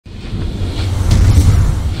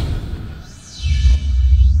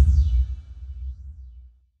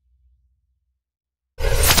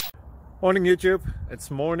Morning YouTube,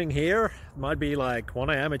 it's morning here. It might be like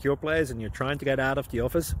 1 a.m. at your place and you're trying to get out of the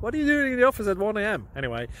office. What are you doing in the office at 1 a.m?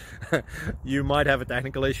 Anyway, you might have a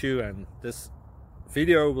technical issue and this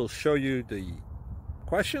video will show you the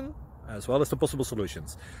question as well as the possible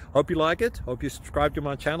solutions. Hope you like it, hope you subscribe to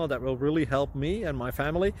my channel. That will really help me and my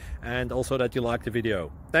family, and also that you like the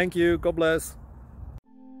video. Thank you, God bless.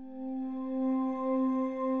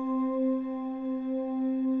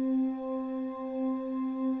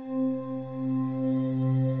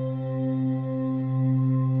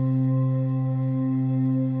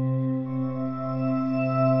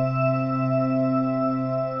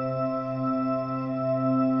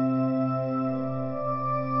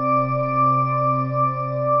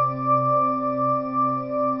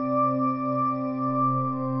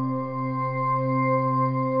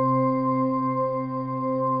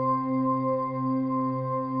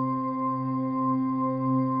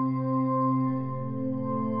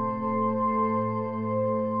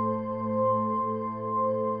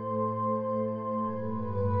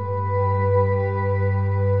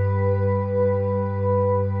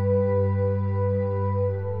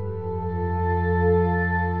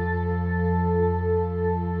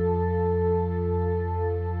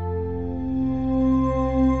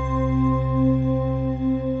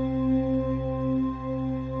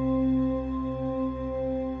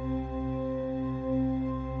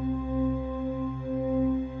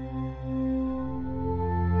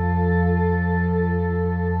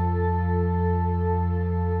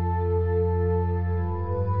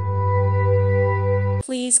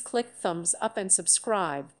 Please click thumbs up and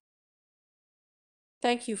subscribe.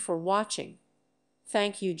 Thank you for watching.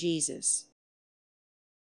 Thank you, Jesus.